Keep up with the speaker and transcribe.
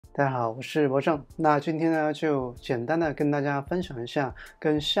大家好，我是伯正。那今天呢，就简单的跟大家分享一下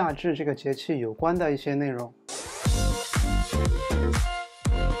跟夏至这个节气有关的一些内容。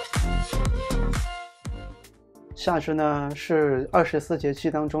夏至呢是24节气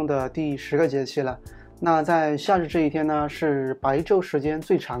当中的第10个节气了。那在夏至这一天呢，是白昼时间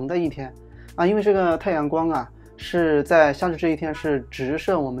最长的一天啊，因为这个太阳光啊是在夏至这一天是直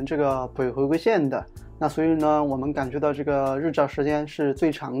射我们这个北回归线的。那所以呢，我们感觉到这个日照时间是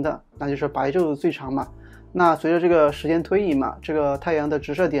最长的，那就是白昼最长嘛。那随着这个时间推移嘛，这个太阳的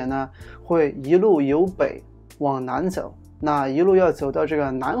直射点呢，会一路由北往南走，那一路要走到这个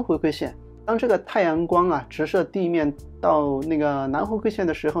南回归线。当这个太阳光啊直射地面到那个南回归线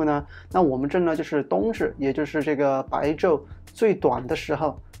的时候呢，那我们这呢就是冬至，也就是这个白昼最短的时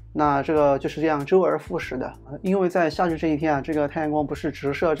候。那这个就是这样周而复始的，因为在夏至这一天啊，这个太阳光不是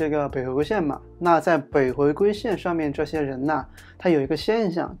直射这个北回归线嘛？那在北回归线上面这些人呢，他有一个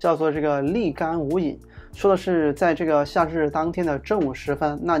现象叫做这个立竿无影，说的是在这个夏至当天的正午时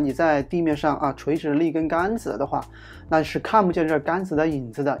分，那你在地面上啊垂直立根杆子的话，那是看不见这杆子的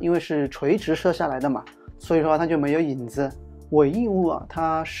影子的，因为是垂直射下来的嘛，所以说它就没有影子。韦应物啊，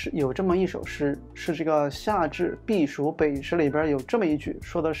他是有这么一首诗，是这个夏至避暑北时里边有这么一句，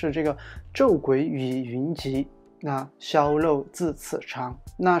说的是这个昼鬼与云集，那消漏自此长。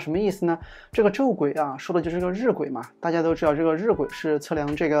那什么意思呢？这个昼鬼啊，说的就是个日晷嘛。大家都知道这个日晷是测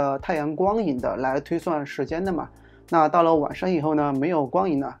量这个太阳光影的，来推算时间的嘛。那到了晚上以后呢，没有光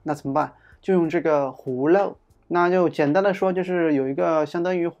影了，那怎么办？就用这个葫漏。那就简单的说，就是有一个相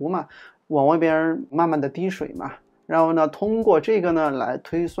当于壶嘛，往外边慢慢的滴水嘛。然后呢，通过这个呢来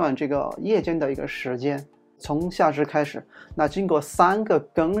推算这个夜间的一个时间。从夏至开始，那经过3个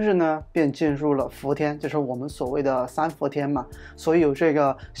庚日呢，便进入了伏天，就是我们所谓的3伏天嘛。所以有这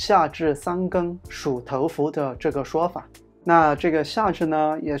个夏至3庚属头伏的这个说法。那这个夏至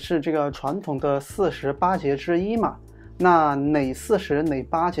呢，也是这个传统的48节之一嘛。那哪40哪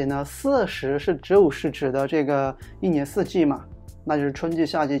8节呢？40是指的这个一年4季嘛，那就是春季、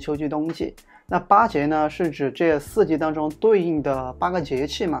夏季、秋季、冬季。那8节呢，是指这4季当中对应的8个节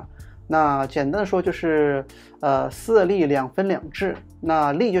气嘛。那简单的说就是4立2分2至。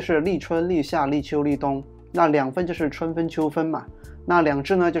那立就是立春、立夏、立秋、立冬。那2分就是春分、秋分嘛。那2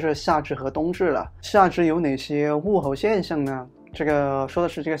至呢，就是夏至和冬至了。夏至有哪些物候现象呢？这个说的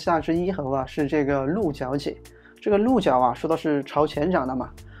是这个夏至一候啊，是这个鹿角解。这个鹿角啊，说的是朝前长的嘛，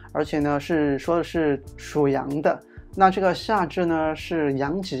而且呢是说的是属阳的。那这个夏至呢是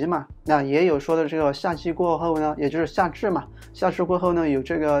阳极嘛，那也有说的这个夏季过后呢，也就是夏至嘛，夏至过后呢有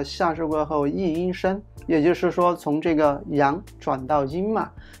这个夏至过后一阴生，也就是说从这个阳转到阴嘛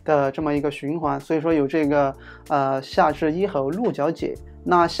的这么一个循环，所以说有这个夏至一候鹿角解。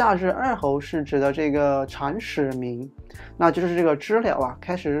那夏至2候是指的这个蝉始鸣，那就是这个知了啊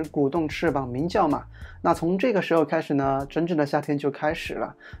开始鼓动翅膀鸣叫嘛。那从这个时候开始呢，真正的夏天就开始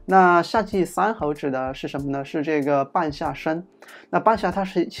了。那夏季3候指的是什么呢？是这个半夏生。那半夏它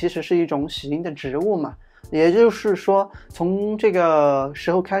其实是一种喜阴的植物嘛，也就是说从这个时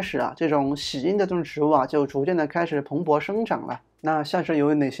候开始啊，这种喜阴的这种植物啊就逐渐的开始蓬勃生长了。那夏至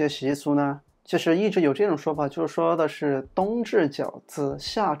有哪些习俗呢？其实一直有这种说法，就是说的是冬至饺子，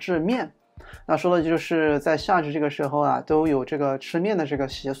夏至面。那说的就是在夏至这个时候啊，都有这个吃面的这个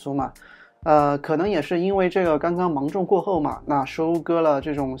习俗嘛。可能也是因为这个刚刚芒种过后嘛，那收割了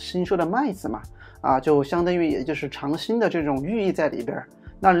这种新收的麦子嘛，啊，就相当于也就是尝新的这种寓意在里边。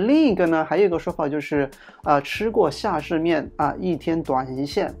那另一个呢，还有一个说法就是吃过夏至面啊，一天短一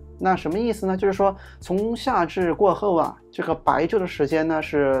线。那什么意思呢？就是说从夏至过后啊，这个白昼的时间呢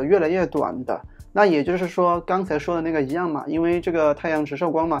是越来越短的。那也就是说刚才说的那个一样嘛，因为这个太阳直射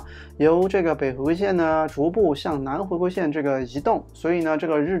光嘛，由这个北回归线呢逐步向南回归线这个移动，所以呢这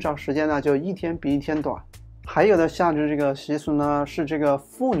个日照时间呢就一天比一天短。还有的夏至这个习俗呢，是这个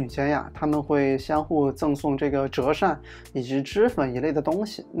妇女间呀，他们会相互赠送这个折扇以及脂粉一类的东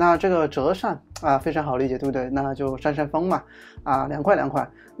西。那这个折扇啊非常好理解，对不对？那就扇扇风嘛，啊凉快凉快。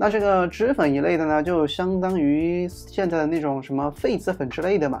那这个脂粉一类的呢，就相当于现在的那种什么痱子粉之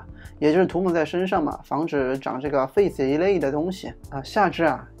类的嘛，也就是涂抹在身上嘛，防止长这个痱子一类的东西啊。夏至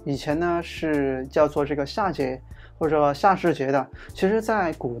啊，以前呢是叫做这个夏节或者夏至节的，其实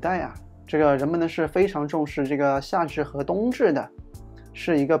在古代啊。这个人们呢是非常重视这个夏至和冬至的，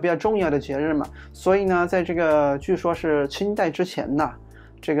是一个比较重要的节日嘛。所以呢，在这个据说是清代之前呢，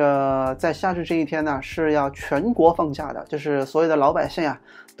这个在夏至这一天呢是要全国放假的，就是所有的老百姓啊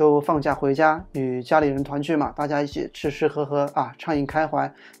都放假回家与家里人团聚嘛，大家一起吃吃喝喝啊，畅饮开怀，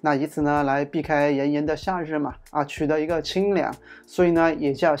那以此呢来避开炎炎的夏日嘛，啊取得一个清凉，所以呢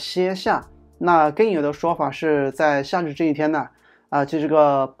也叫歇夏。那更有的说法是在夏至这一天呢，就这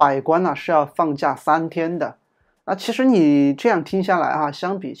个百官呢是要放假3天的。其实你这样听下来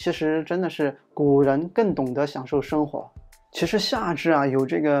相比其实真的是古人更懂得享受生活。其实夏至有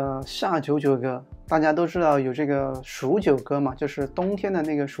这个夏九九歌，大家都知道有这个数九歌嘛，就是冬天的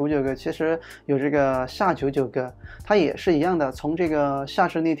那个数九歌，其实有这个夏九九歌，它也是一样的，从这个夏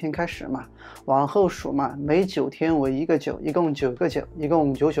至那天开始嘛，往后数嘛，每9天为一个9，一共9个9，一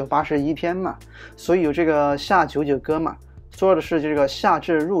共9 9 81天嘛，所以有这个夏九九歌嘛，说的是这个夏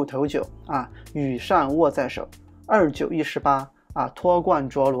至入头9羽扇握在手，2 9 18脱冠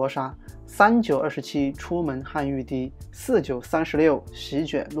着罗纱，3 9 27出门汗欲滴，4 9 36席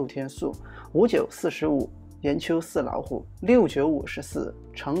卷露天素，5 9 45严秋似老虎，6 9 54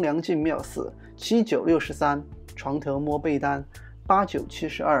乘凉进庙寺，7 9 63床头摸被单，8 9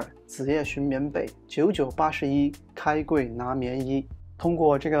 72子夜寻棉被，9 9 81开柜拿棉衣。通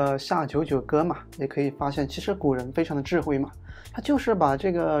过这个夏九九歌嘛，也可以发现其实古人非常的智慧嘛，他就是把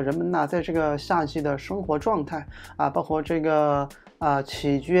这个人们在这个夏季的生活状态包括这个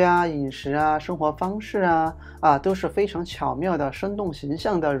起居饮食生活方式都是非常巧妙的生动形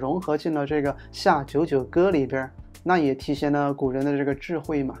象的融合进了这个夏九九歌里边，那也体现了古人的这个智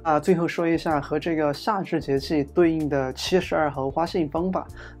慧嘛。最后说一下和这个夏至节气对应的72候花信风吧。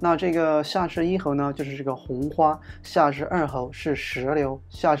那这个夏至1候呢就是这个红花，夏至2候是石榴，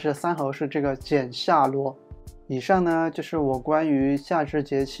夏至3候是这个剪夏罗。以上呢就是我关于夏至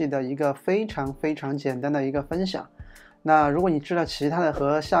节气的一个非常简单的一个分享。那如果你知道其他的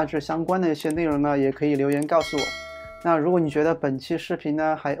和夏至相关的一些内容呢，也可以留言告诉我。那如果你觉得本期视频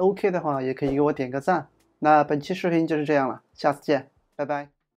呢还 OK 的话，也可以给我点个赞。那本期视频就是这样了，下次见，拜拜。